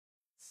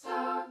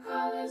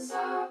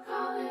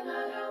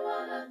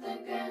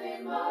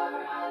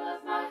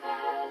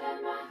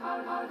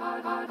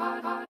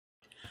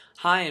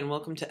Hi, and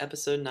welcome to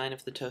episode 9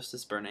 of The Toast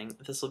is Burning.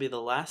 This will be the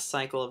last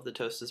cycle of The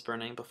Toast is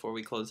Burning before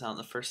we close out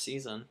the first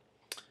season.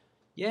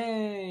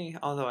 Yay!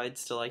 Although I'd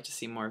still like to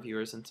see more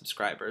viewers and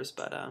subscribers,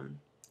 but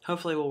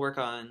hopefully we'll work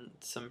on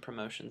some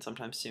promotion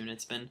sometime soon.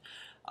 It's been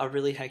a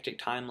really hectic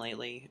time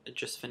lately. I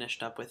just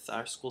finished up with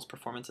our school's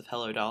performance of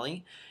Hello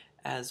Dolly,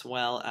 as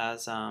well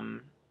as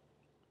prom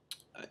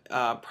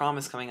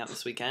is coming up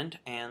this weekend,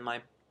 and my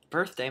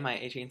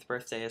 18th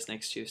birthday, is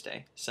next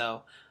Tuesday.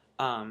 So,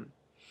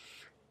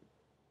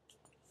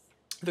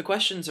 the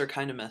questions are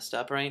kind of messed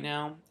up right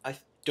now. I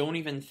don't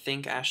even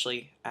think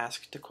Ashley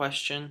asked a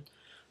question,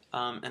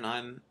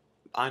 and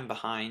I'm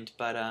behind.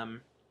 But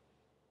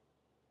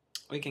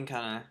we can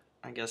kind of,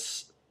 I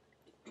guess,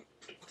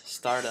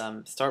 start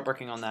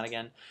working on that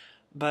again.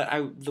 But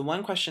the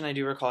one question I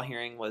do recall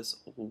hearing was,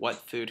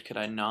 what food could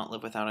I not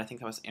live without? I think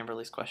that was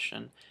Amberly's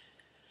question.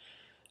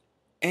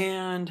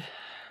 And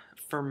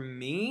for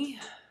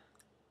me,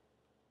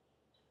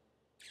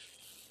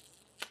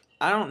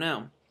 I don't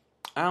know.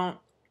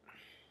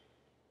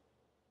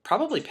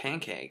 Probably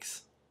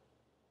pancakes.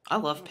 I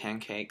love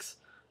pancakes.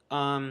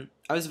 I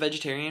was a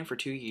vegetarian for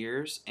 2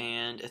 years,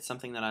 and it's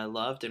something that I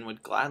loved and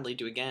would gladly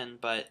do again,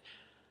 but,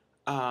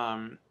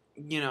 I'm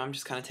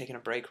just kind of taking a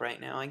break right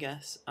now, I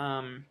guess.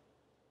 And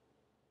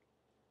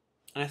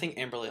I think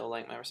Amberly will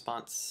like my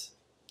response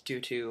due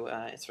to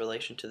its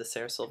relation to the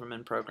Sarah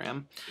Silverman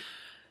program.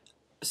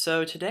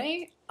 So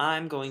today,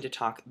 I'm going to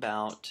talk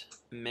about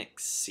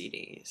mix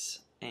CDs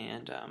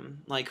and,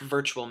 like,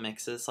 virtual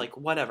mixes, like,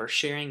 whatever,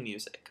 sharing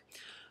music.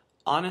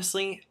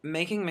 Honestly,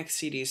 making mix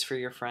CDs for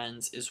your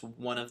friends is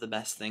one of the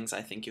best things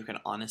I think you can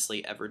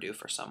honestly ever do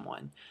for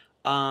someone.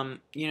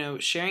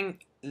 Sharing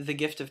the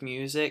gift of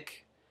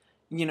music,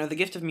 the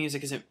gift of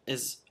music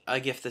is a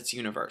gift that's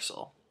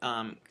universal.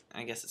 I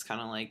guess it's kind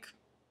of like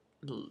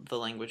the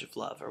language of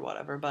love or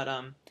whatever, but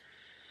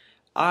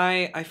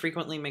I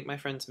frequently make my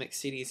friends mix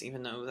CDs,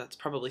 even though that's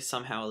probably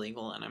somehow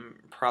illegal, and I'm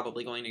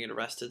probably going to get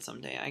arrested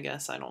someday, I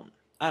guess. I don't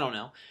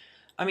know.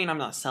 I mean, I'm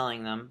not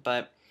selling them,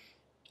 but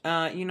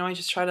I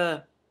just try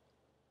to.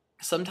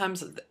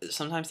 Sometimes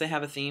they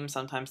have a theme,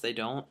 sometimes they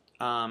don't.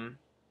 And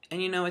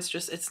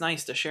it's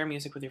nice to share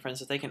music with your friends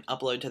that they can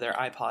upload to their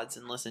iPods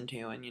and listen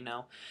to, and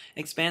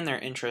expand their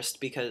interest,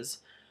 because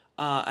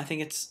I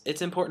think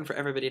it's important for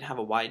everybody to have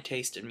a wide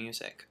taste in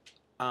music.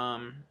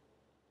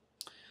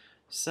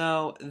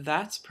 So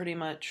that's pretty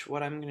much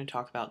what I'm going to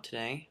talk about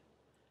today.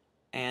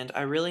 And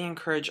I really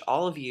encourage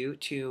all of you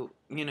to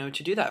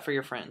do that for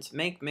your friends.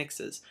 Make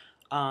mixes.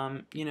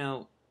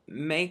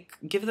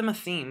 Give them a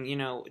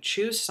theme.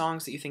 Choose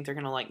songs that you think they're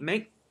gonna like.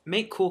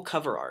 Make cool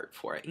cover art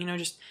for it.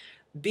 Just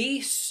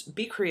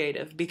be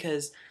creative,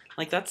 because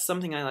like that's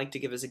something I like to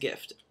give as a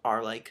gift,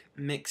 are like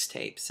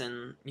mixtapes.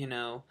 And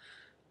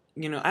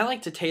I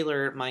like to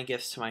tailor my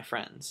gifts to my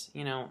friends.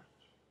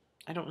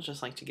 I don't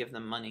just like to give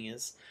them money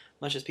as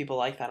much as people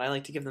like that. I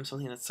like to give them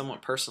something that's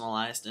somewhat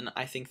personalized, and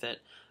I think that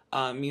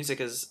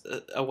music is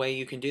a way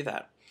you can do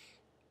that.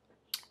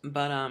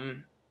 But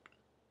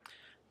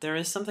there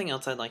is something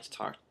else I'd like to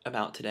talk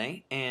about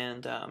today,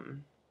 and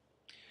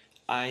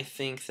I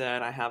think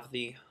that I have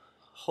the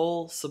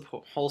whole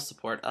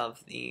support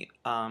of the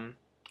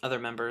other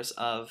members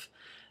of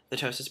The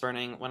Toast is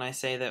Burning when I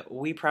say that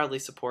we proudly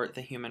support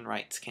the Human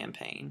Rights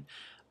Campaign.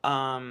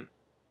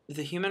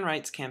 The Human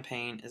Rights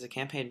Campaign is a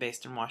campaign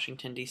based in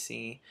Washington,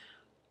 D.C.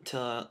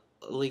 to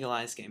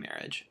legalize gay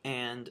marriage,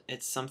 and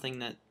it's something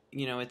that,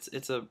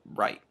 it's a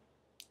right.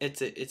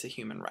 It's a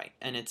human right,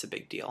 and it's a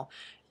big deal.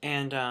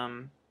 And,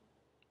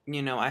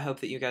 I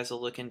hope that you guys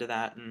will look into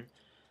that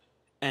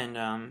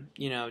and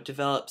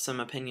develop some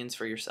opinions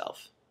for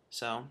yourself.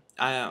 So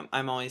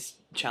I'm always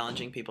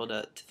challenging people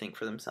to think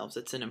for themselves.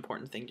 It's an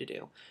important thing to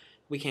do.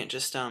 We can't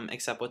just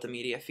accept what the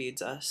media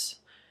feeds us.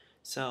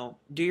 So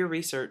do your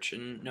research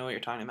and know what you're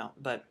talking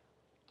about. But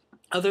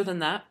other than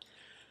that,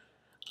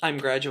 I'm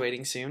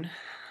graduating soon.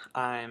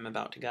 I'm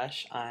about to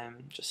gush.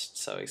 I'm just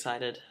so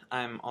excited.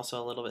 I'm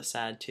also a little bit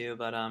sad too,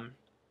 but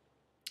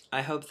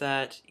I hope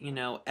that,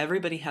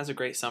 everybody has a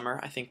great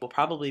summer. I think we'll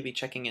probably be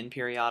checking in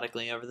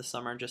periodically over the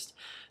summer, just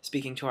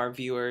speaking to our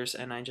viewers,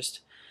 and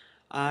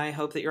I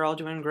hope that you're all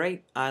doing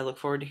great. I look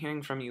forward to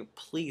hearing from you.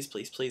 Please,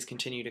 please, please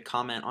continue to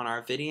comment on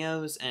our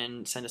videos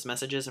and send us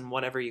messages and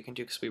whatever you can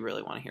do, because we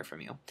really want to hear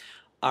from you.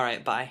 All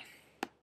right, bye.